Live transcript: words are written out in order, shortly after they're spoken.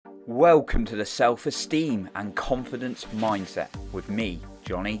Welcome to the Self-Esteem and Confidence Mindset with me,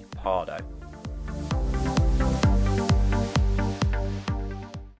 Johnny Pardo.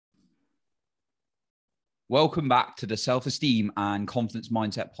 Welcome back to the Self-Esteem and Confidence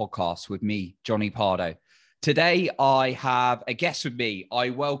Mindset podcast with me, Johnny Pardo. Today, I have a guest with me. I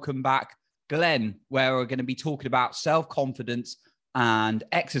welcome back Glen, where we're going to be talking about self-confidence and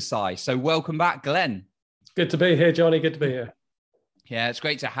exercise. So welcome back, Glen. Good to be here, Johnny. Good to be here. Yeah, it's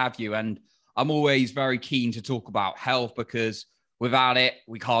great to have you. And I'm always very keen to talk about health because without it,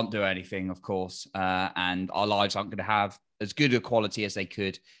 we can't do anything, of course. And our lives aren't going to have as good a quality as they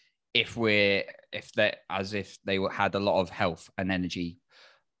could if they had a lot of health and energy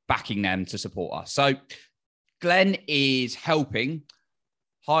backing them to support us. So Glen is helping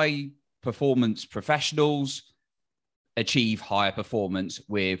high performance professionals achieve higher performance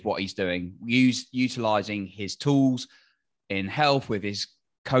with what he's doing, utilizing his tools in health with his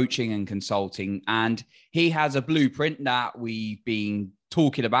coaching and consulting. And he has a blueprint that we've been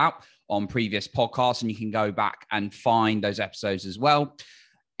talking about on previous podcasts, and you can go back and find those episodes as well.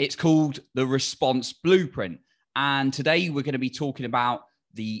 It's called the Response Blueprint. And today we're going to be talking about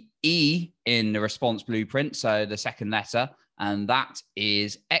the E in the Response Blueprint, so the second letter, and that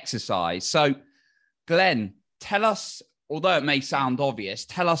is exercise. So, Glen, tell us, although it may sound obvious,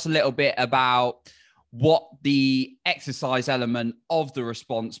 tell us a little bit about what the exercise element of the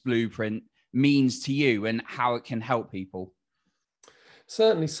Response Blueprint means to you and how it can help people.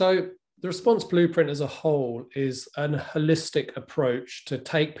 Certainly. So the Response Blueprint as a whole is an holistic approach to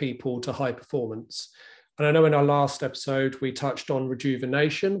take people to high performance. And I know in our last episode, we touched on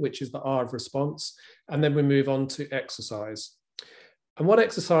rejuvenation, which is the R of response, and then we move on to exercise. And what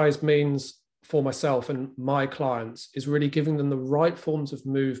exercise means for myself and my clients is really giving them the right forms of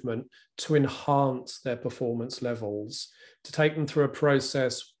movement to enhance their performance levels, to take them through a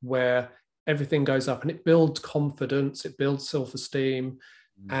process where everything goes up and it builds confidence, it builds self-esteem,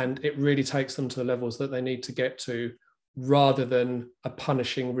 and it really takes them to the levels that they need to get to rather than a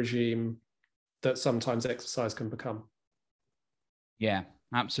punishing regime that sometimes exercise can become. Yeah,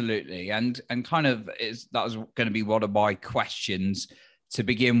 absolutely. And kind of that was going to be one of my questions to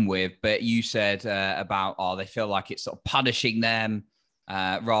begin with, but you said about, they feel like it's sort of punishing them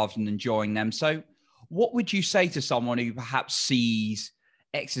rather than enjoying them. So what would you say to someone who perhaps sees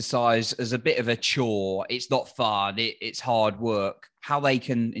exercise as a bit of a chore? It's not fun, it's hard work, how they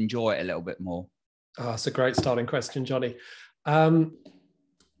can enjoy it a little bit more? That's a great starting question, Johnny. A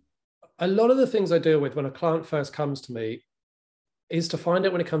lot of the things I deal with when a client first comes to me is to find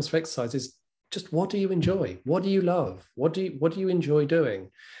out when it comes to exercise is just, what do you enjoy? What do you love? What do you enjoy doing?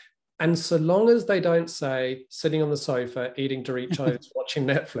 And so long as they don't say sitting on the sofa, eating Doritos, watching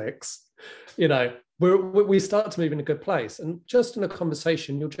Netflix, we start to move in a good place. And just in a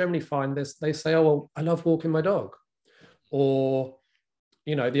conversation, you'll generally find this, they say, oh, well, I love walking my dog. Or,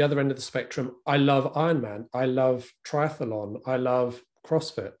 the other end of the spectrum, I love Ironman. I love triathlon. I love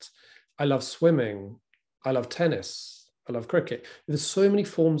CrossFit. I love swimming. I love tennis. I love cricket. There's so many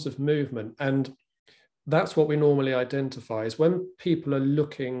forms of movement. And that's what we normally identify is when people are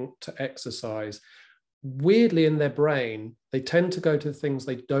looking to exercise, weirdly in their brain, they tend to go to the things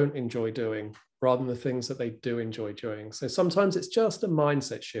they don't enjoy doing rather than the things that they do enjoy doing. So sometimes it's just a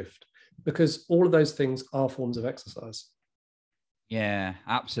mindset shift because all of those things are forms of exercise. Yeah,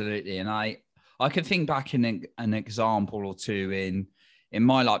 absolutely. And I can think back in an example or two in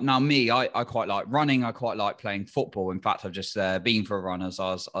my life. Now, I quite like running. I quite like playing football. In fact, I've just been for a run, as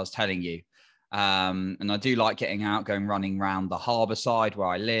I was telling you. And I do like getting out, going running around the harbour side where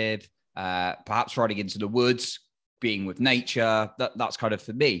I live, perhaps riding into the woods, being with nature. That's kind of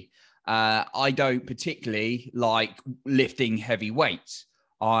for me. I don't particularly like lifting heavy weights.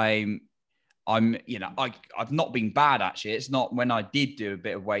 I've not been bad, actually. It's not when I did do a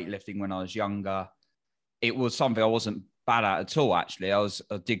bit of weightlifting when I was younger. It was something I wasn't bad at all, actually. I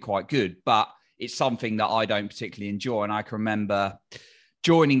did quite good, but it's something that I don't particularly enjoy. And I can remember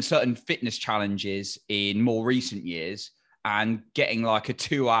joining certain fitness challenges in more recent years and getting like a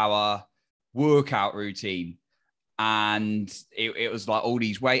 2-hour workout routine. And it was like all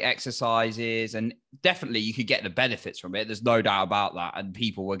these weight exercises, and definitely you could get the benefits from it. There's no doubt about that. And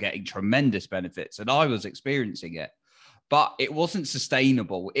people were getting tremendous benefits and I was experiencing it, but it wasn't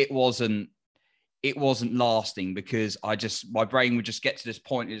sustainable. It wasn't lasting because my brain would just get to this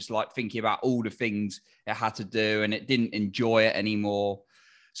point. It's like thinking about all the things it had to do and it didn't enjoy it anymore.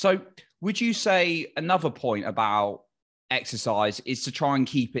 So would you say another point about exercise is to try and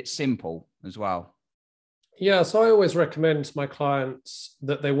keep it simple as well? Yeah, so I always recommend to my clients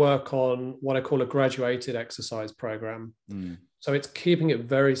that they work on what I call a graduated exercise program. So it's keeping it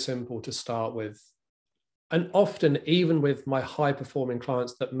very simple to start with. And often, even with my high performing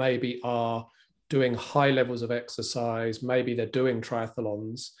clients that maybe are doing high levels of exercise, maybe they're doing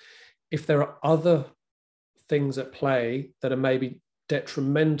triathlons, if there are other things at play that are maybe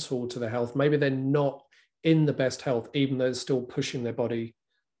detrimental to their health, maybe they're not in the best health, even though they're still pushing their body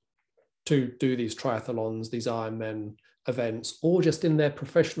to do these triathlons, these Ironman events, or just in their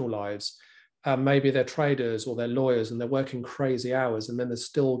professional lives. Maybe they're traders or they're lawyers and they're working crazy hours, and then they're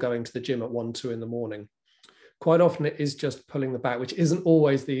still going to the gym at 1, 2 in the morning. Quite often it is just pulling the back, which isn't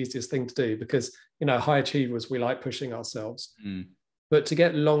always the easiest thing to do because, high achievers, we like pushing ourselves. But to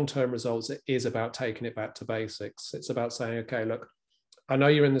get long-term results, it is about taking it back to basics. It's about saying, okay, look, I know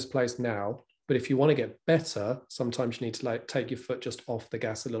you're in this place now, but if you want to get better, sometimes you need to take your foot just off the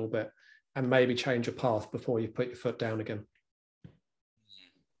gas a little bit and maybe change your path before you put your foot down again.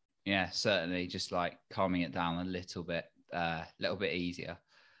 Yeah, certainly. Just like calming it down a little bit easier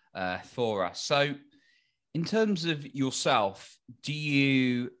for us. So in terms of yourself, do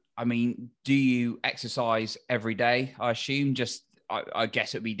you exercise every day? I assume I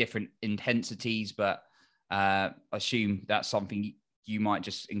guess it'd be different intensities, but I assume that's something you might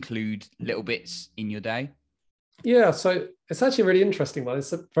just include little bits in your day. Yeah, so it's actually a really interesting one.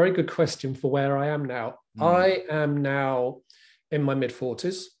 It's a very good question for where I am now. I am now in my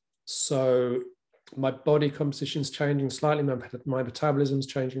mid-40s. So my body composition is changing slightly. My metabolism is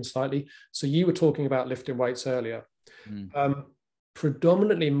changing slightly. So you were talking about lifting weights earlier.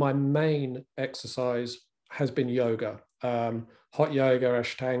 Predominantly, my main exercise has been yoga, hot yoga,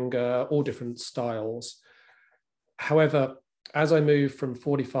 Ashtanga, all different styles. However, as I move from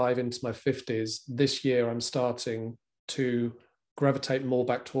 45 into my 50s, this year I'm starting to gravitate more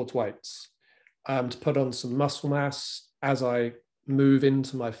back towards weights, to put on some muscle mass. As I move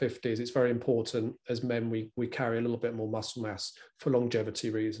into my 50s, it's very important as men, we carry a little bit more muscle mass for longevity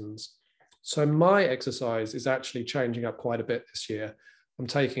reasons. So my exercise is actually changing up quite a bit this year. I'm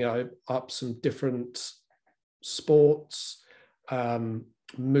taking up some different sports,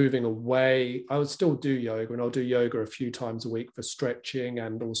 moving away. I would still do yoga, and I'll do yoga a few times a week for stretching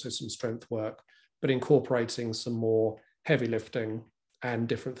and also some strength work, but incorporating some more heavy lifting and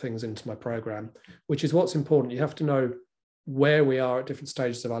different things into my program, which is what's important. You have to know where we are at different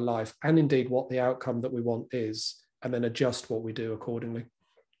stages of our life and indeed what the outcome that we want is, and then adjust what we do accordingly.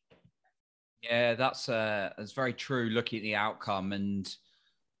 Yeah, that's very true. Looking at the outcome, and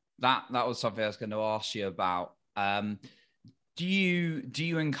that was something I was going to ask you about. Do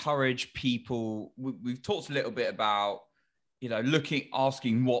you encourage people? We've talked a little bit about,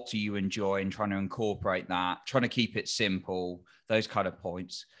 asking what do you enjoy and trying to incorporate that, trying to keep it simple, those kind of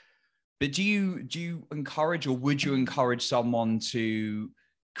points. But do you encourage, or would you encourage someone to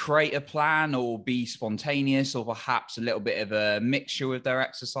create a plan or be spontaneous, or perhaps a little bit of a mixture with their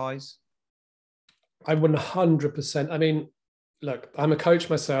exercise? I 100%. I mean, look, I'm a coach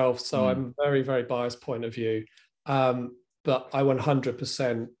myself, so I'm very, very biased point of view. But I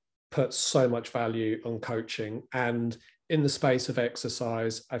 100% put so much value on coaching. And in the space of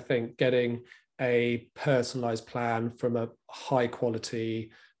exercise, I think getting a personalized plan from a high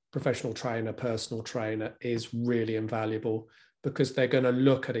quality professional trainer, personal trainer is really invaluable, because they're going to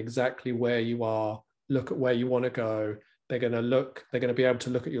look at exactly where you are, look at where you want to go. They're going to be able to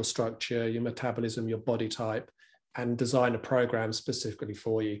look at your structure, your metabolism, your body type, and design a program specifically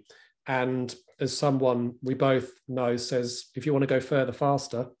for you. And as someone we both know says, if you want to go further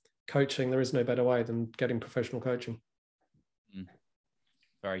faster, coaching, there is no better way than getting professional coaching.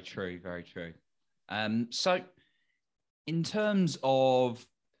 Very true, very true. So in terms of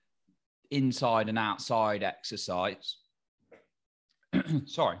inside and outside exercise,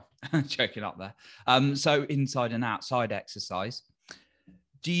 sorry, choking up there. So inside and outside exercise,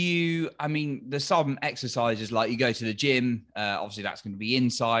 there's some exercises like you go to the gym, obviously that's going to be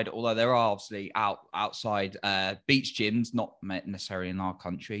inside, although there are obviously outside beach gyms, not necessarily in our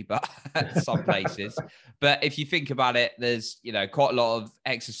country, but some places. But if you think about it, there's, quite a lot of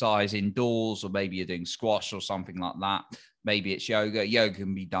exercise indoors, or maybe you're doing squash or something like that. Maybe it's yoga. Yoga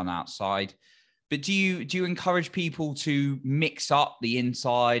can be done outside. But do you encourage people to mix up the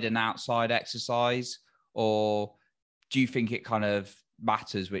inside and outside exercise, or do you think it kind of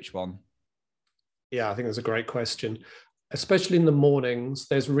matters which one? Yeah, I think that's a great question, especially in the mornings.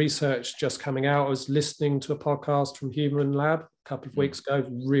 There's research just coming out. I was listening to a podcast from Human Lab a couple of weeks ago.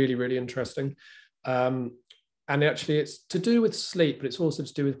 Really, really interesting. And actually, it's to do with sleep, but it's also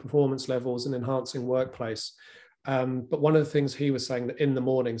to do with performance levels and enhancing workplace. But one of the things he was saying, that in the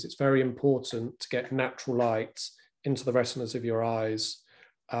mornings, it's very important to get natural light into the retinas of your eyes.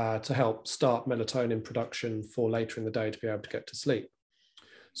 to help start melatonin production for later in the day to be able to get to sleep.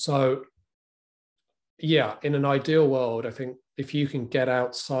 So yeah, in an ideal world, I think if you can get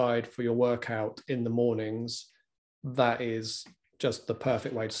outside for your workout in the mornings, that is just the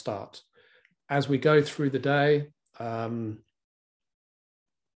perfect way to start. As we go through the day,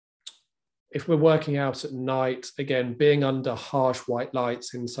 if we're working out at night, again, being under harsh white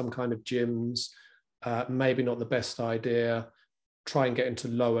lights in some kind of gyms, maybe not the best idea. Try and get into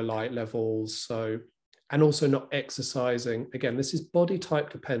lower light levels. So, and also not exercising. Again, this is body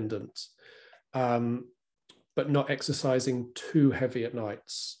type dependent, but not exercising too heavy at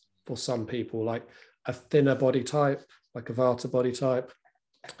nights for some people, like a thinner body type, like a Vata body type.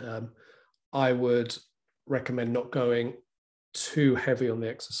 I would recommend not going too heavy on the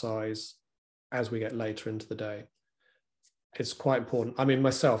exercise as we get later into the day. It's quite important. I mean,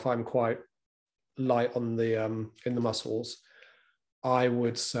 myself, I'm quite light on the in the muscles. I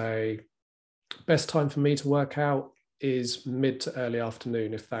would say best time for me to work out is mid to early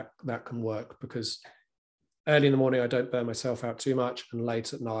afternoon, if that can work, because early in the morning I don't burn myself out too much, and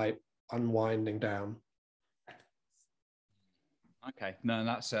late at night I'm winding down. Okay, no,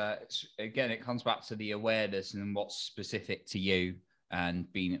 that's again, it comes back to the awareness and what's specific to you,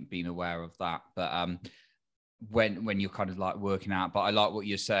 and being aware of that. But when you're kind of like working out, but I like what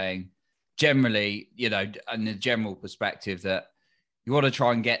you're saying. Generally, you know, and the general perspective that you want to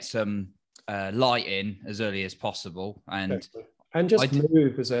try and get some light in as early as possible, and just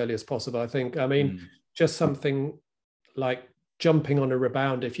move as early as possible. I think. I mean, just something like jumping on a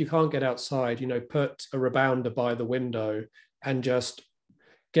rebounder. If you can't get outside, you know, put a rebounder by the window and just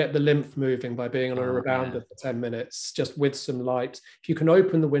get the lymph moving by being on a rebounder for 10 minutes, just with some light. If you can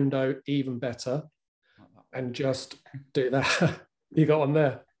open the window, even better, and just do that. You got one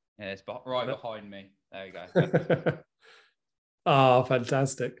there? Yeah, it's right behind me. There you go. Oh,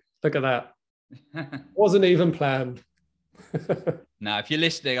 fantastic. Look at that. Wasn't even planned. Now, if you're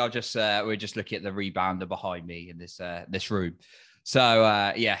listening, I'll just we're just looking at the rebounder behind me in this room.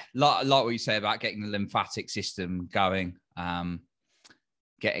 So yeah, like what you say about getting the lymphatic system going,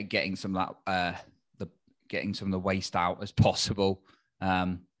 getting some of that getting some of the waste out as possible,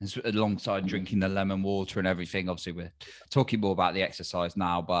 alongside drinking the lemon water and everything. Obviously, we're talking more about the exercise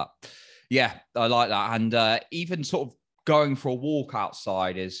now, but yeah, I like that. And even sort of going for a walk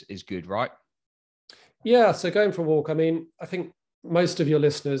outside is good, right? Yeah, so going for a walk, I mean, I think most of your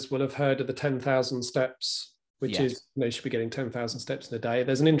listeners will have heard of the 10,000 steps, which is, you know, you should be getting 10,000 steps in a day.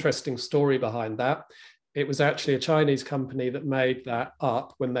 There's an interesting story behind that. It was actually a Chinese company that made that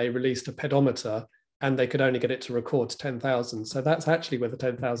up when they released a pedometer, and they could only get it to record 10,000. So that's actually where the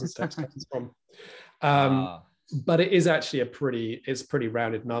 10,000 steps comes from. But it is actually it's pretty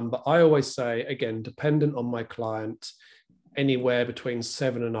rounded number. I always say, again, dependent on my client, anywhere between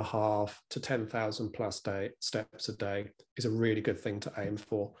 7.5 to 10,000 plus steps a day is a really good thing to aim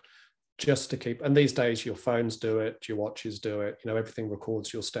for, just to keep. And these days, your phones do it, your watches do it. You know, everything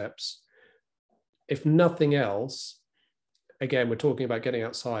records your steps. If nothing else, again, we're talking about getting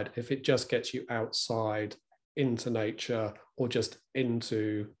outside. If it just gets you outside into nature or just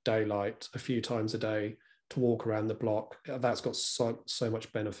into daylight a few times a day to walk around the block, that's got so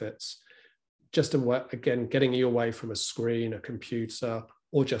much benefits. Just again, getting you away from a screen, a computer,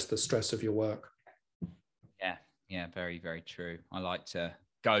 or just the stress of your work. Yeah, very, very true. I like to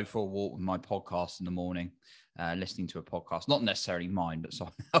go for a walk with my podcast in the morning, listening to a podcast, not necessarily mine, but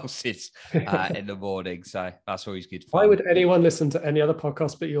someone else's in the morning. So that's always good fun. Why would anyone listen to any other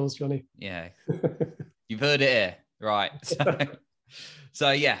podcast but yours, Johnny? Yeah, you've heard it here, right?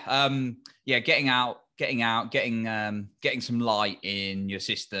 So yeah, getting out, getting some light in your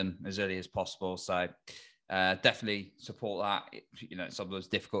system as early as possible. So definitely support that. You know, sometimes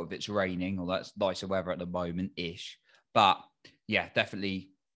difficult if it's raining, or that's nicer weather at the moment-ish. But yeah, definitely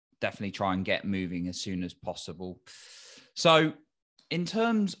try and get moving as soon as possible. So in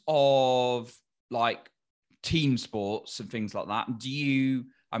terms of like team sports and things like that, do you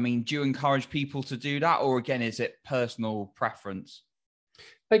encourage people to do that, or again, is it personal preference?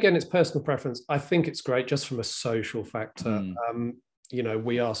 Again, it's personal preference. I think it's great just from a social factor. You know,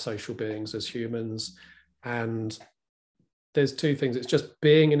 we are social beings as humans, and there's two things. It's just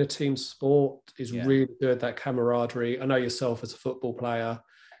being in a team sport is really good, that camaraderie. I know yourself as a football player,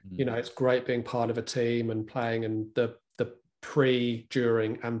 you know, it's great being part of a team and playing, and the pre,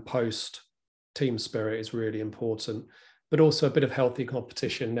 during, and post team spirit is really important. But also a bit of healthy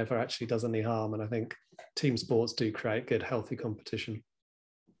competition never actually does any harm. And I think team sports do create good, healthy competition.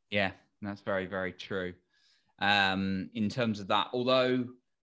 Yeah, that's very, very true. In terms of that, although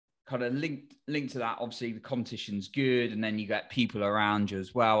kind of linked to that, obviously the competition's good, and then you get people around you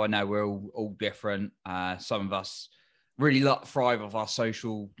as well. I know we're all different. Some of us really thrive off our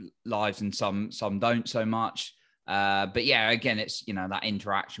social lives, and some don't so much. But yeah, again, it's, you know, that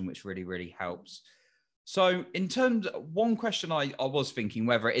interaction which really, really helps. So in terms of one question I was thinking,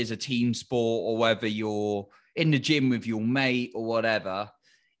 whether it is a team sport or whether you're in the gym with your mate or whatever,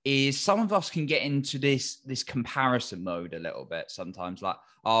 is some of us can get into this comparison mode a little bit sometimes, like,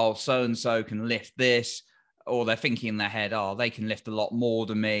 oh, so-and-so can lift this, or they're thinking in their head, oh, they can lift a lot more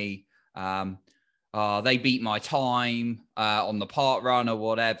than me. They beat my time on the park run or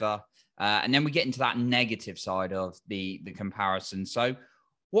whatever. And then we get into that negative side of the comparison. So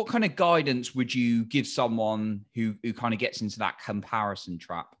what kind of guidance would you give someone who kind of gets into that comparison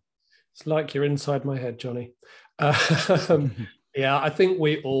trap? It's like you're inside my head, Johnny. Yeah, I think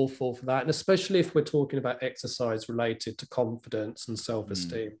we all fall for that. And especially if we're talking about exercise related to confidence and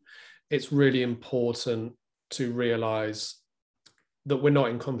self-esteem, it's really important to realize that we're not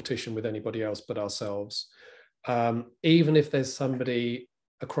in competition with anybody else but ourselves. Even if there's somebody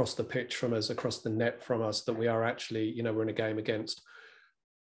across the pitch from us, across the net from us, that we are actually, you know, we're in a game against.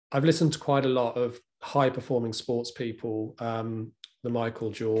 I've listened to quite a lot of high-performing sports people, the Michael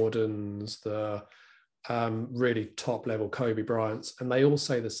Jordans, the really top-level Kobe Bryants, and they all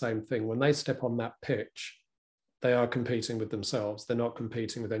say the same thing. When they step on that pitch, they are competing with themselves. They're not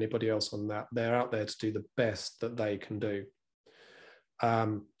competing with anybody else on that. They're out there to do the best that they can do.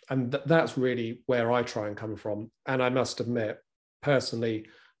 And that's really where I try and come from. And I must admit, personally,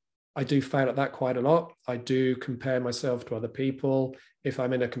 I do fail at that quite a lot. I do compare myself to other people. If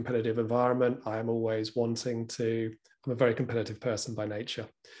I'm in a competitive environment, I am always wanting to, I'm a very competitive person by nature.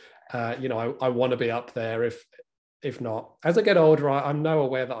 You know, I want to be up there if not. As I get older, I'm now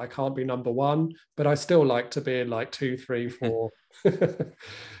aware that I can't be number one, but I still like to be in like 2, 3, 4.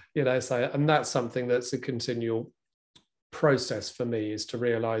 You know, so, and that's something that's a continual process for me, is to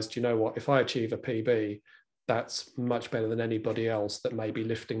realize, you know what, if I achieve a PB, that's much better than anybody else that may be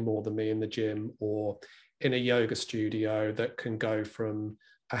lifting more than me in the gym or in a yoga studio that can go from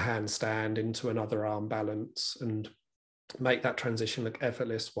a handstand into another arm balance and make that transition look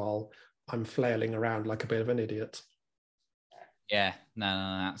effortless while I'm flailing around like a bit of an idiot. Yeah,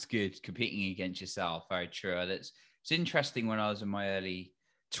 no, that's good. Competing against yourself, very true. It's interesting. When I was in my early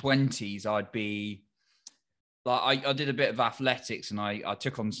 20s, I'd be like, I did a bit of athletics, and I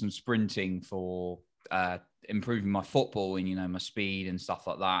took on some sprinting for improving my football and, you know, my speed and stuff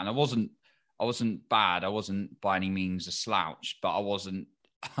like that. And I wasn't bad. I wasn't by any means a slouch, but I wasn't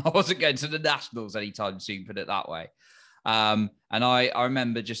going to the nationals anytime soon, put it that way. And I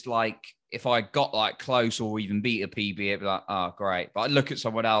remember just like, if I got like close or even beat a PB, it'd be like, oh, great. But I'd look at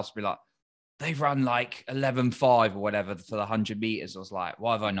someone else and be like, they've run like 11.5 or whatever for the 100 meters. I was like,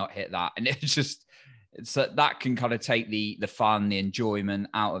 why have I not hit that? And that can kind of take the fun, the enjoyment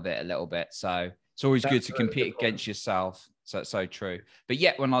out of it a little bit. So it's always good to compete against yourself. So it's so true. But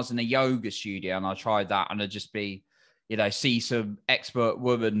yet when I was in a yoga studio and I tried that, and I'd just be, you know, see some expert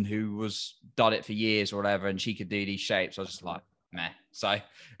woman who was done it for years or whatever, and she could do these shapes, I was just like, meh. So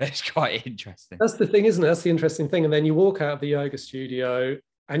it's quite interesting. That's the thing, isn't it? That's the interesting thing. And then you walk out of the yoga studio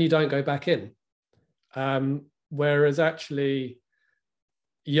and you don't go back in. Whereas actually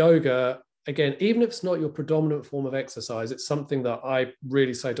yoga, again, even if it's not your predominant form of exercise, it's something that I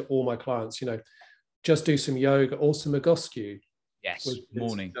really say to all my clients, you know, just do some yoga or some Egoscue. Yes,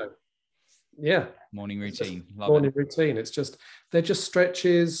 morning. You know, yeah. Morning routine. Morning routine. It's just, they're just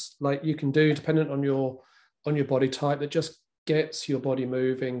stretches like you can do dependent on your body type, that just gets your body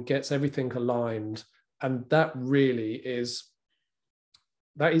moving, gets everything aligned. And that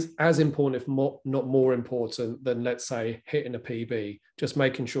is as important, if not more important than, let's say, hitting a PB, just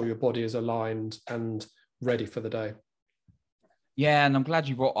making sure your body is aligned and ready for the day. Yeah, and I'm glad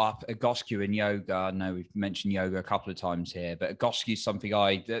you brought up Egoscue in yoga. I know we've mentioned yoga a couple of times here, but Egoscue is something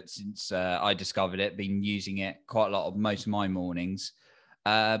since I discovered it, been using it quite a lot of most of my mornings.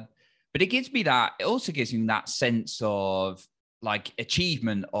 But it also gives me that sense of like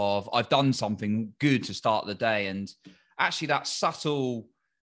achievement of, I've done something good to start the day. And actually that subtle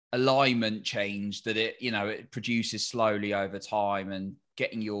alignment change that it produces slowly over time, and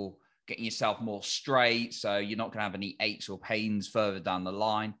getting yourself more straight, so you're not going to have any aches or pains further down the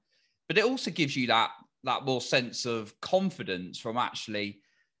line. But it also gives you that more sense of confidence from actually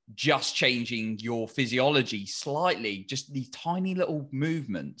just changing your physiology slightly, just these tiny little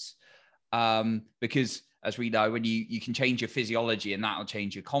movements. Because as we know, when you can change your physiology, and that'll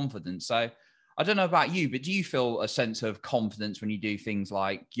change your confidence. So I don't know about you, but do you feel a sense of confidence when you do things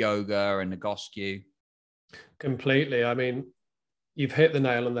like yoga and Egoscue? Completely. I mean, you've hit the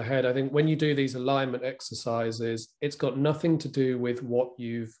nail on the head. I think when you do these alignment exercises, it's got nothing to do with what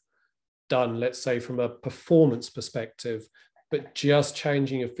you've done, let's say from a performance perspective, but just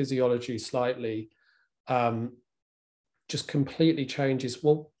changing your physiology slightly just completely changes.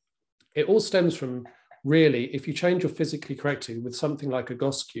 Well, it all stems from, really, if you change your physically correctly with something like a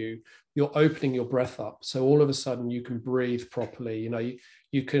GOSCU, you're opening your breath up. So all of a sudden you can breathe properly.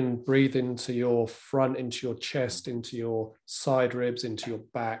 You can breathe into your front, into your chest, into your side ribs, into your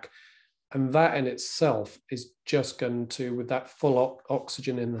back. And that in itself is just going to, with that full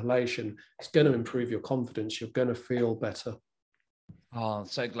oxygen inhalation, it's going to improve your confidence. You're going to feel better. Oh, I'm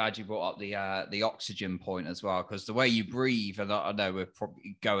so glad you brought up the oxygen point as well, because the way you breathe, and I know we're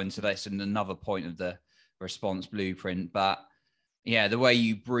probably going to this in another point of the response blueprint, but yeah, the way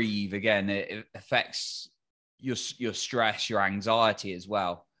you breathe, again, it affects your stress, your anxiety as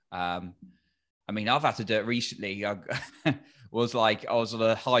well. I mean, I've had to do it recently. I was on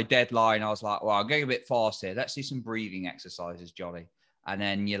a high deadline. I was like, well, I'm going a bit fast here. Let's do some breathing exercises, Johnny. And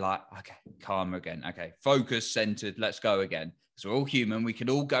then you're like, okay, calm again. Okay, focus, centered. Let's go again. Because we're all human. We can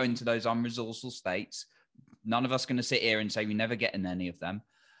all go into those unresourceful states. None of us going to sit here and say we never get in any of them.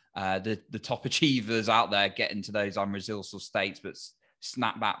 The top achievers out there get into those unresourceful states, but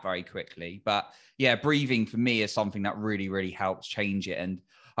snap back very quickly. But yeah, breathing for me is something that really, really helps change it. And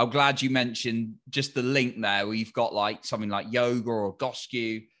I'm glad you mentioned just the link there. We've got like something like yoga or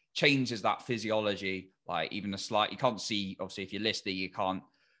GOSCU changes that physiology, like even a slight, you can't see, obviously if you're listening, you can't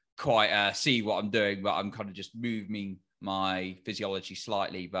quite see what I'm doing, but I'm kind of just moving my physiology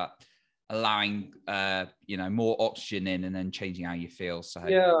slightly, but allowing, more oxygen in and then changing how you feel. So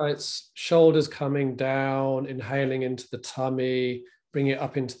yeah, it's shoulders coming down, inhaling into the tummy, bring it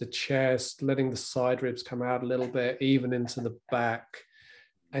up into the chest, letting the side ribs come out a little bit, even into the back.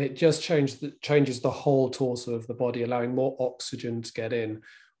 And it just changes the whole torso of the body, allowing more oxygen to get in,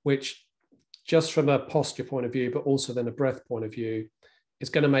 which just from a posture point of view, but also then a breath point of view, is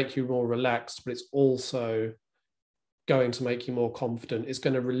going to make you more relaxed, but it's also going to make you more confident. It's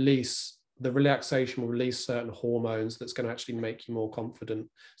going to release, the relaxation will release certain hormones that's going to actually make you more confident.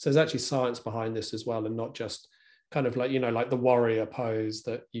 So there's actually science behind this as well, and not just kind of like, like the warrior pose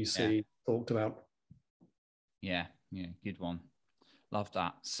that you see talked about. Yeah, good one. Love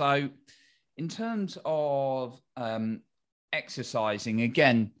that. So in terms of exercising,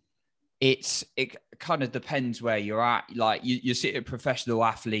 again, it kind of depends where you're at. Like you see a professional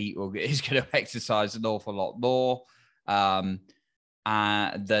athlete is going to exercise an awful lot more than,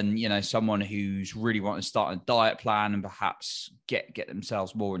 someone who's really wanting to start a diet plan and perhaps get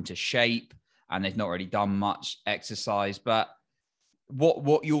themselves more into shape and they've not really done much exercise. But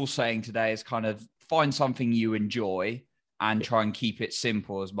what you're saying today is kind of find something you enjoy and try and keep it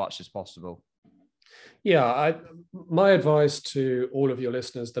simple as much as possible. Yeah, my advice to all of your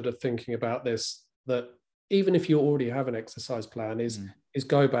listeners that are thinking about this, that even if you already have an exercise plan, is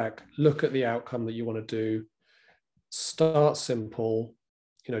go back, look at the outcome that you want to do, start simple,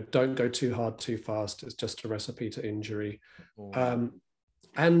 don't go too hard, too fast. It's just a recipe to injury.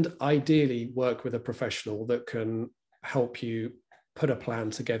 And ideally work with a professional that can help you put a plan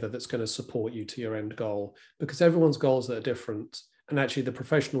together that's going to support you to your end goal, because everyone's goals are different. And actually the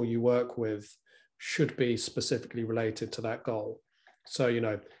professional you work with should be specifically related to that goal. So,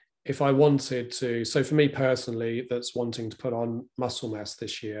 if I wanted to, so for me personally, that's wanting to put on muscle mass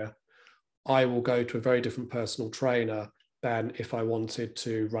this year, I will go to a very different personal trainer than if I wanted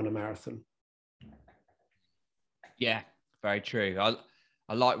to run a marathon. Yeah, very true.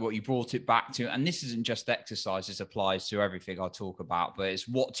 I like what you brought it back to. And this isn't just exercise, this applies to everything I talk about, but it's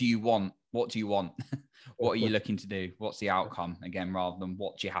what do you want? What do you want? What are you looking to do? What's the outcome? Again, rather than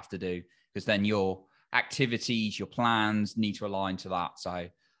what do you have to do? Because then your activities, your plans need to align to that. So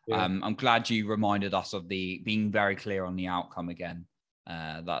I'm glad you reminded us of being very clear on the outcome again.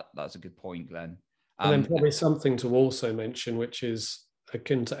 That's a good point, Glenn. And then probably something to also mention, which is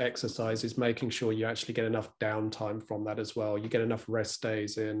akin to exercise, is making sure you actually get enough downtime from that as well. You get enough rest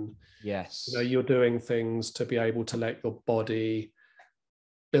days in. Yes. You're doing things to be able to let your body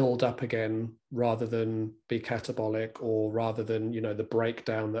build up again, rather than be catabolic, or rather than, the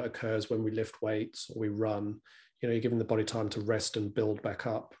breakdown that occurs when we lift weights or we run. You're giving the body time to rest and build back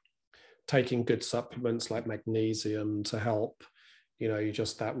up. Taking good supplements like magnesium to help, you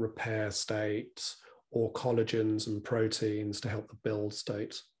just that repair state, or collagens and proteins to help the build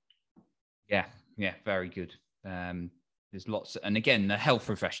state. Yeah, very good. There's lots, and again, the health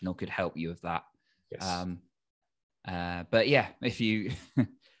professional could help you with that. Yes. But yeah, if you're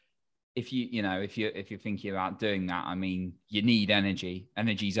thinking about doing that, I mean, you need energy.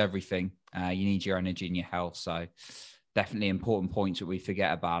 Energy is everything. You need your energy and your health. So definitely important points that we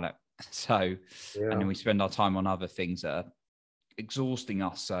forget about it. So, and then we spend our time on other things that are exhausting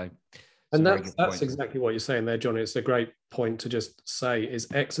us. So, and that's exactly what you're saying there, Johnny. It's a great point to just say is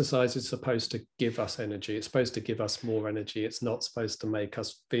exercise is supposed to give us energy. It's supposed to give us more energy. It's not supposed to make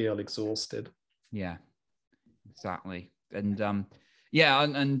us feel exhausted. Yeah, exactly. And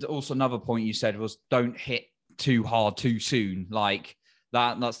and also another point you said was don't hit too hard too soon. Like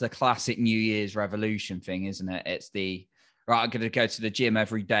that's the classic New Year's revolution thing, isn't it? It's the right, I'm going to go to the gym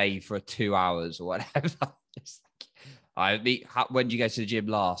every day for 2 hours or whatever. When did you go to the gym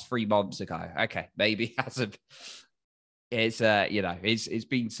last? 3 months ago. Okay, maybe it's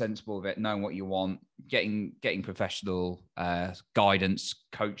being sensible with it, knowing what you want, getting professional guidance,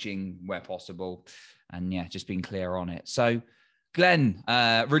 coaching where possible, and just being clear on it. So, Glen,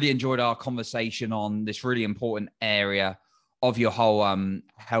 really enjoyed our conversation on this really important area of your whole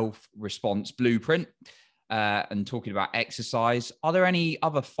health response blueprint. And talking about exercise, are there any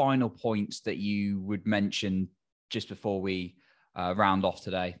other final points that you would mention just before we round off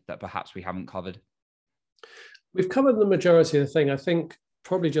today that perhaps we haven't covered? We've covered the majority of the thing. I think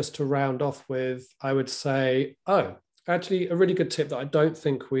probably just to round off with, I would say, actually a really good tip that I don't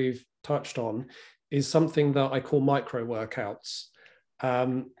think we've touched on is something that I call micro workouts.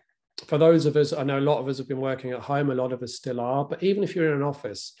 For those of us, I know a lot of us have been working at home, a lot of us still are, but even if you're in an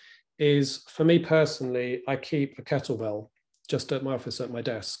office, is for me personally, I keep a kettlebell just at my office at my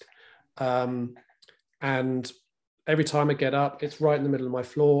desk. And every time I get up, it's right in the middle of my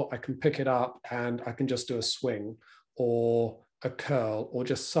floor. I can pick it up and I can just do a swing or a curl or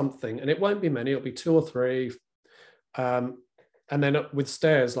just something. And it won't be many, it'll be 2 or 3. And then with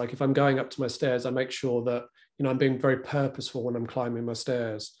stairs, like if I'm going up to my stairs, I make sure that, I'm being very purposeful when I'm climbing my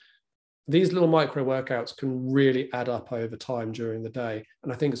stairs. These little micro workouts can really add up over time during the day.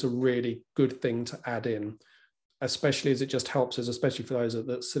 And I think it's a really good thing to add in, especially as it just helps us, especially for those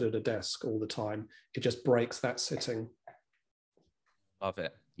that sit at a desk all the time. It just breaks that sitting. Love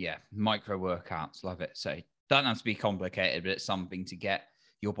it. Yeah. Micro workouts. Love it. So it doesn't have to be complicated, but it's something to get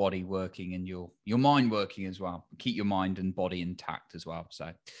your body working and your mind working as well. Keep your mind and body intact as well.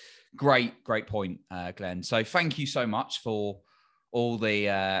 So great point, Glen. So thank you so much for all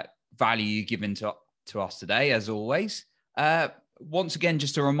the value you've given to us today, as always. Once again,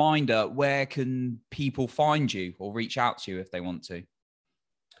 just a reminder, where can people find you or reach out to you if they want to?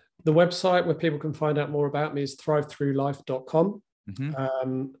 The website where people can find out more about me is thrivethroughlife.com.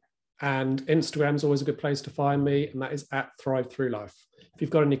 Mm-hmm. And Instagram is always a good place to find me, and that is @ThriveThroughLife. If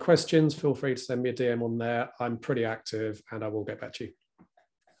you've got any questions, feel free to send me a DM on there. I'm pretty active and I will get back to you.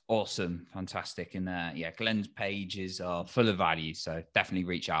 Awesome. Fantastic. And Glen's pages are full of value. So definitely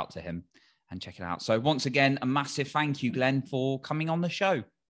reach out to him and check it out. So once again, a massive thank you, Glen, for coming on the show.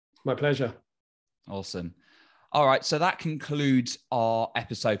 My pleasure. Awesome. All right. So that concludes our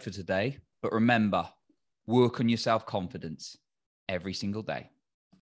episode for today. But remember, work on your self-confidence every single day.